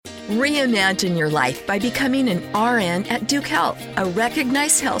Reimagine your life by becoming an RN at Duke Health, a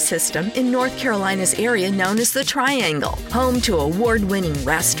recognized health system in North Carolina's area known as the Triangle, home to award-winning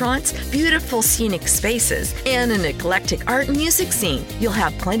restaurants, beautiful scenic spaces, and an eclectic art and music scene. You'll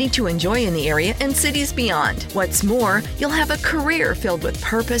have plenty to enjoy in the area and cities beyond. What's more, you'll have a career filled with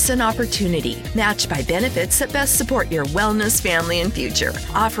purpose and opportunity, matched by benefits that best support your wellness, family, and future,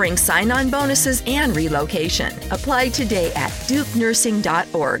 offering sign-on bonuses and relocation. Apply today at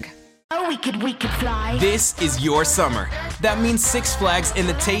dukenursing.org. Oh, we could fly. This is your summer. That means Six Flags and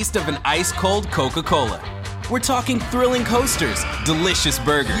the taste of an ice-cold Coca-Cola. We're talking thrilling coasters, delicious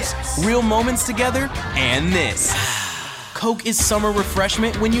burgers, real moments together, and this. Coke is summer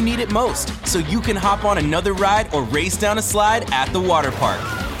refreshment when you need it most, so you can hop on another ride or race down a slide at the water park.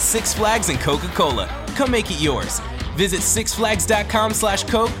 Six Flags and Coca-Cola. Come make it yours. Visit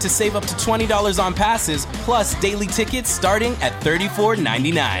sixflags.com/Coke to save up to $20 on passes, plus daily tickets starting at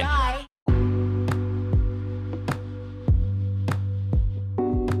 $34.99.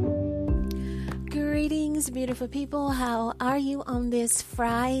 Greetings, beautiful people. How are you on this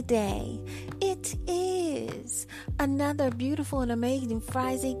Friday? It is another beautiful and amazing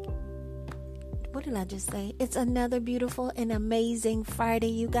Friday. What did I just say? It's another beautiful and amazing Friday,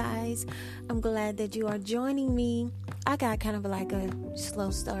 you guys. I'm glad that you are joining me. I got kind of like a slow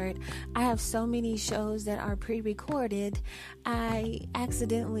start. I have so many shows that are pre-recorded. I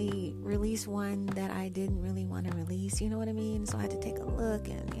accidentally released one that I didn't really want to release. You know what I mean? So I had to take a look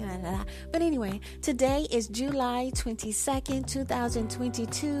and But anyway, today is July 22nd,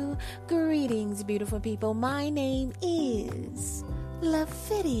 2022. Greetings, beautiful people. My name is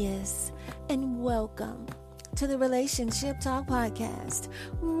LaFidius, and welcome to the Relationship Talk Podcast,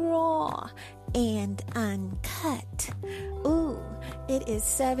 raw and uncut. Ooh, it is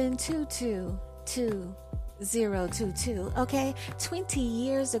 7/22/2022. Okay, 20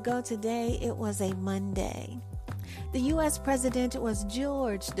 years ago today, it was a Monday. The U.S. president was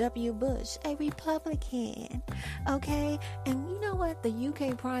George W. Bush, a Republican. Okay, and you know what? The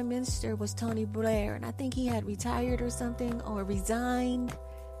UK prime minister was Tony Blair, and I think he had retired or something, or resigned.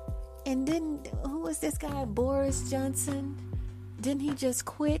 And who was this guy? Boris Johnson? Didn't he just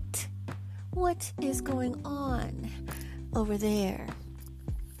quit? What is going on over there?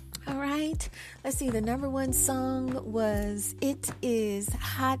 All right, let's see. The number one song was It Is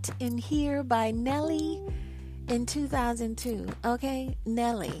Hot in Here by Nelly in 2002. Okay,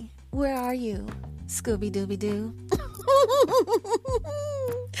 Nelly, where are you? Scooby-Dooby-Doo.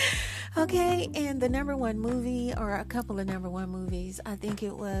 Okay, and the number one movie, or a couple of number one movies, I think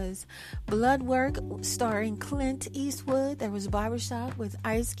it was Bloodwork, starring Clint Eastwood. There was Barbershop with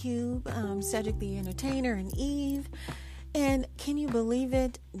Ice Cube, Cedric the Entertainer, and Eve. And can you believe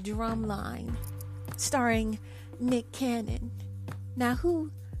it? Drumline, starring Nick Cannon. Now,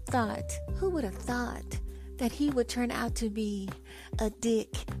 who would have thought that he would turn out to be a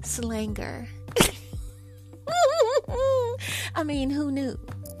dick slanger? I mean, who knew?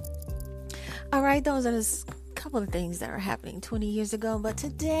 All right, those are just a couple of things that are happening 20 years ago. But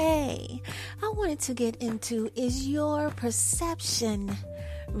today, I wanted to get into, is your perception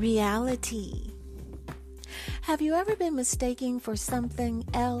reality? Have you ever been mistaken for something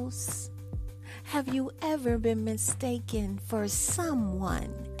else? Have you ever been mistaken for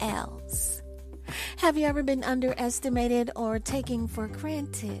someone else? Have you ever been underestimated or taken for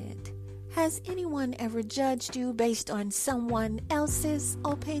granted? Has anyone ever judged you based on someone else's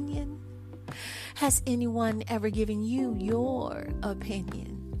opinion? Has anyone ever given you your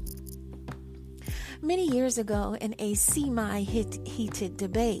opinion? Many years ago, in a semi-heated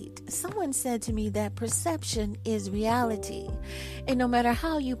debate, someone said to me that perception is reality. And no matter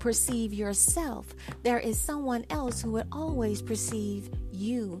how you perceive yourself, there is someone else who would always perceive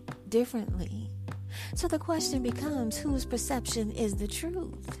you differently. So the question becomes, whose perception is the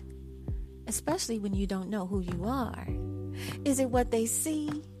truth? Especially when you don't know who you are. Is it what they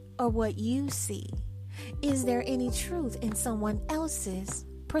see or what you see? Is there any truth in someone else's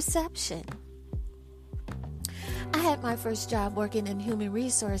perception? I had my first job working in human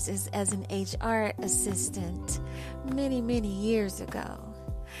resources as an HR assistant many years ago.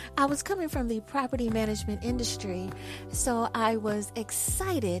 I was coming from the property management industry, so I was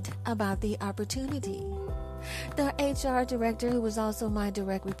excited about the opportunity. The HR director, who was also my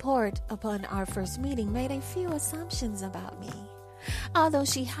direct report upon our first meeting, made a few assumptions about me. Although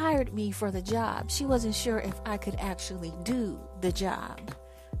she hired me for the job, she wasn't sure if I could actually do the job.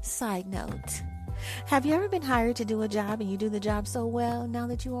 Side note, have you ever been hired to do a job and you do the job so well now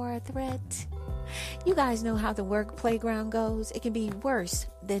that you are a threat? You guys know how the work playground goes. It can be worse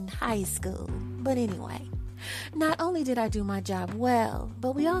than high school. But anyway, Not only did I do my job well,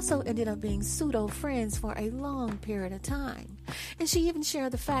 but we also ended up being pseudo-friends for a long period of time. And she even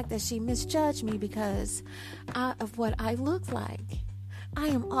shared the fact that she misjudged me because of what I looked like. I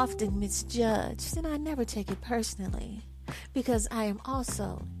am often misjudged, and I never take it personally, because I am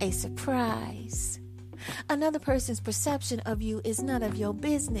also a surprise. Another person's perception of you is none of your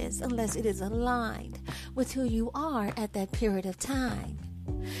business unless it is aligned with who you are at that period of time.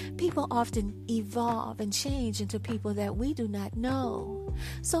 People often evolve and change into people that we do not know.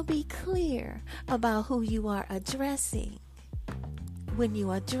 So be clear about who you are addressing when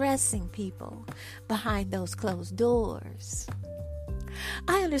you are addressing people behind those closed doors.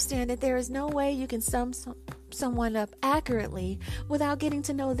 I understand that there is no way you can sum someone up accurately without getting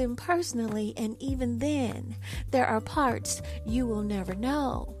to know them personally, and even then, there are parts you will never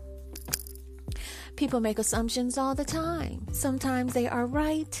know. People make assumptions all the time. Sometimes they are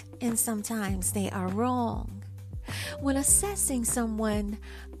right, and sometimes they are wrong. When assessing someone,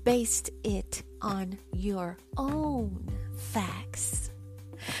 base it on your own facts.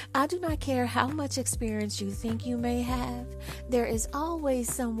 I do not care how much experience you think you may have. There is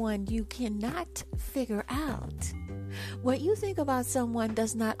always someone you cannot figure out. What you think about someone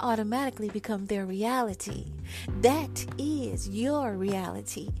does not automatically become their reality. That is your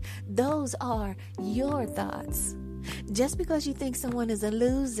reality. Those are your thoughts. Just because you think someone is a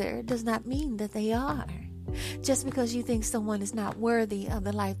loser does not mean that they are. Just because you think someone is not worthy of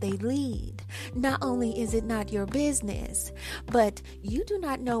the life they lead, not only is it not your business, but you do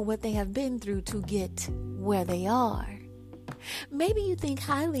not know what they have been through to get where they are. Maybe you think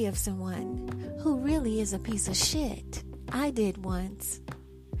highly of someone who really is a piece of shit. I did once.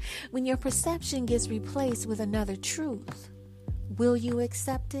 When your perception gets replaced with another truth, will you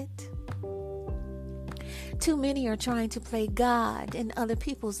accept it? Too many are trying to play God in other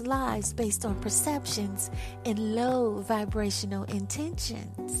people's lives based on perceptions and low vibrational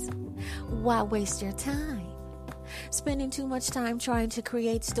intentions. Why waste your time? Spending too much time trying to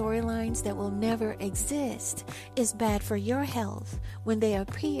create storylines that will never exist is bad for your health when they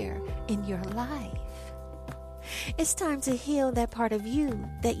appear in your life. It's time to heal that part of you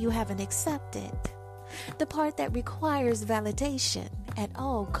that you haven't accepted, the part that requires validation at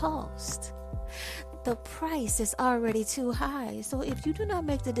all costs. The price is already too high, so if you do not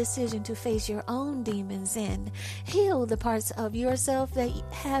make the decision to face your own demons and heal the parts of yourself that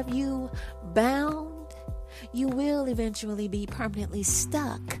have you bound, you will eventually be permanently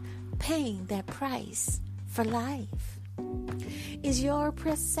stuck paying that price for life. Is your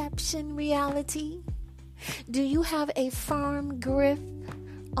perception reality? Do you have a firm grip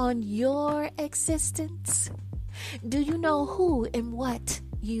on your existence? Do you know who and what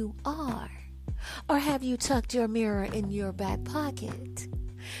you are? Or have you tucked your mirror in your back pocket?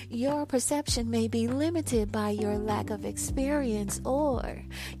 Your perception may be limited by your lack of experience or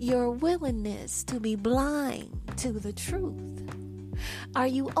your willingness to be blind to the truth. Are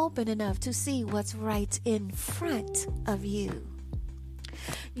you open enough to see what's right in front of you?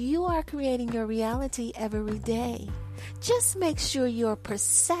 You are creating your reality every day. Just make sure your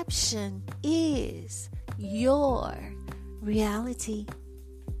perception is your reality.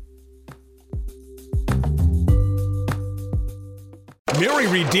 Mary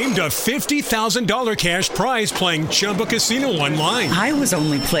redeemed a $50,000 cash prize playing Chumba Casino online. I was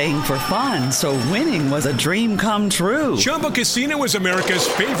only playing for fun, so winning was a dream come true. Chumba Casino is America's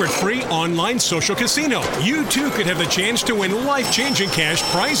favorite free online social casino. You, too, could have the chance to win life-changing cash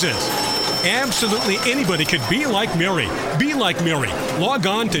prizes. Absolutely anybody could be like Mary. Be like Mary. Log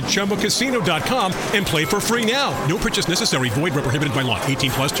on to ChumbaCasino.com and play for free now. No purchase necessary. Void where prohibited by law. 18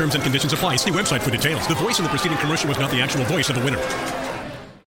 plus terms and conditions apply. See website for details. The voice in the preceding commercial was not the actual voice of the winner.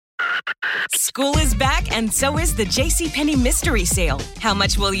 School is back, and so is the JCPenney Mystery Sale. How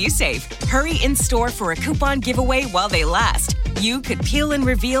much will you save? Hurry in store for a coupon giveaway while they last. You could peel and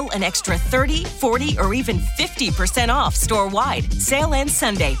reveal an extra 30, 40, or even 50% off store-wide. Sale ends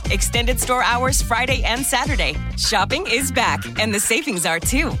Sunday. Extended store hours Friday and Saturday. Shopping is back, and the savings are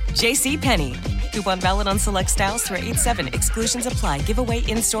too. JCPenney. Coupon valid on select styles through 8/7. Exclusions apply. Giveaway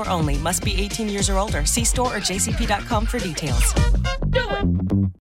in-store only. Must be 18 years or older. See store or jcp.com for details. Do it.